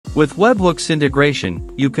With Webhooks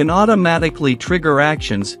Integration, you can automatically trigger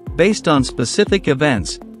actions based on specific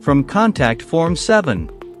events from Contact Form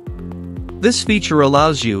 7. This feature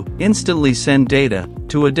allows you to instantly send data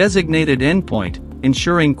to a designated endpoint,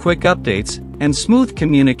 ensuring quick updates and smooth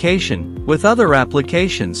communication with other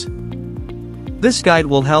applications. This guide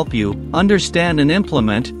will help you understand and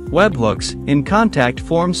implement webhooks in Contact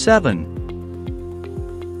Form 7.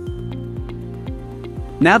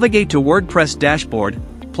 Navigate to WordPress dashboard,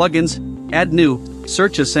 plugins, add new,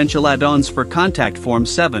 search essential add-ons for Contact Form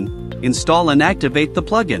 7, install and activate the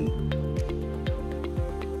plugin.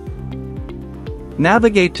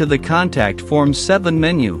 Navigate to the Contact Form 7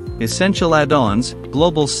 menu, Essential Add-ons,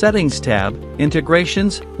 Global Settings tab,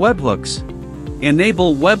 Integrations, Webhooks.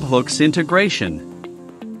 Enable Webhooks Integration.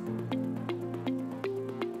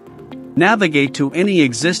 Navigate to any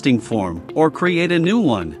existing form or create a new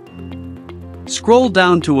one. Scroll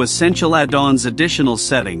down to Essential Add-ons Additional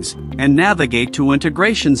Settings and navigate to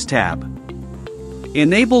Integrations tab.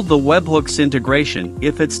 Enable the Webhooks integration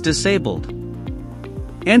if it's disabled.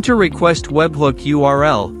 Enter request webhook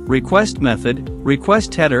URL, request method,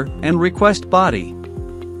 request header, and request body.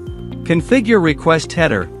 Configure request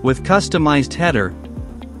header with customized header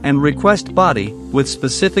and request body with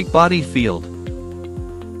specific body field.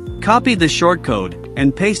 Copy the shortcode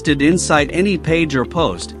and paste it inside any page or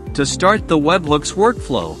post to start the webhooks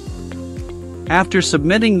workflow. After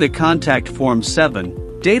submitting the Contact Form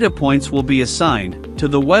 7, data points will be assigned to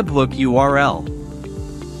the webhook URL.